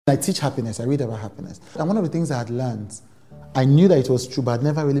I teach happiness, I read about happiness. And one of the things I had learned, I knew that it was true, but I'd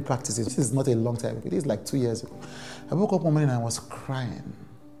never really practiced it. This is not a long time ago. It is like 2 years ago. I woke up one morning and I was crying.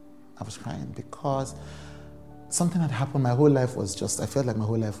 I was crying because something had happened. My whole life was I felt like my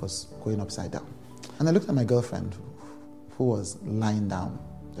whole life was going upside down. And I looked at my girlfriend who was lying down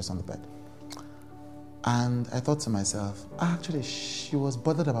just on the bed. And I thought to myself, actually, she was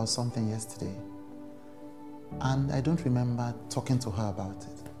bothered about something yesterday. And I don't remember talking to her about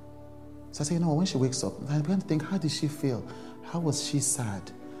it. So I said, when she wakes up, I began to think, how did she feel? How was she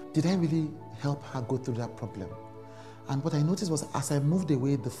sad? Did I really help her go through that problem? And what I noticed was as I moved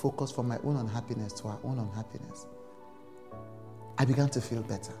away the focus from my own unhappiness to her own unhappiness, I began to feel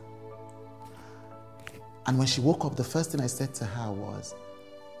better. And when she woke up, the first thing I said to her was,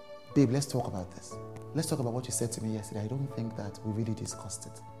 babe, let's talk about this. Let's talk about what you said to me yesterday. I don't think that we really discussed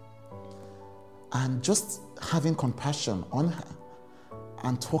it. And just having compassion on her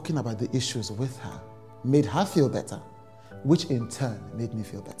and talking about the issues with her made her feel better, which in turn made me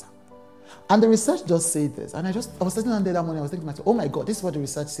feel better. And the research does say this. And I was sitting down there that morning, I was thinking to myself, oh my God, this is what the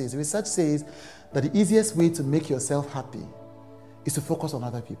research says. The research says that the easiest way to make yourself happy is to focus on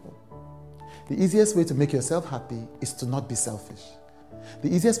other people. The easiest way to make yourself happy is to not be selfish.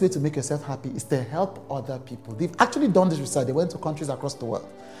 The easiest way to make yourself happy is to help other people. They've actually done this research. They went to countries across the world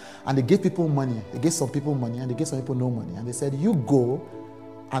and they gave people money. They gave some people money and they gave some people no money. And they said, you go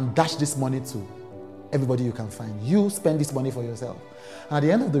and dash this money to everybody you can find. You spend this money for yourself. And at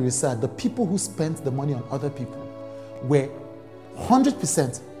the end of the research, the people who spent the money on other people were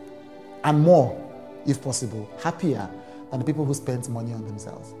 100% and more, if possible, happier than the people who spent money on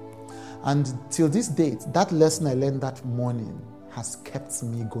themselves. And till this date, that lesson I learned that morning has kept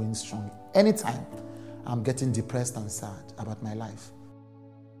me going strong. Anytime I'm getting depressed and sad about my life.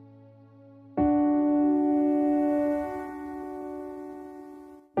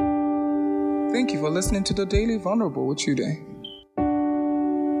 Thank you for listening to The Daily Vulnerable with Chude.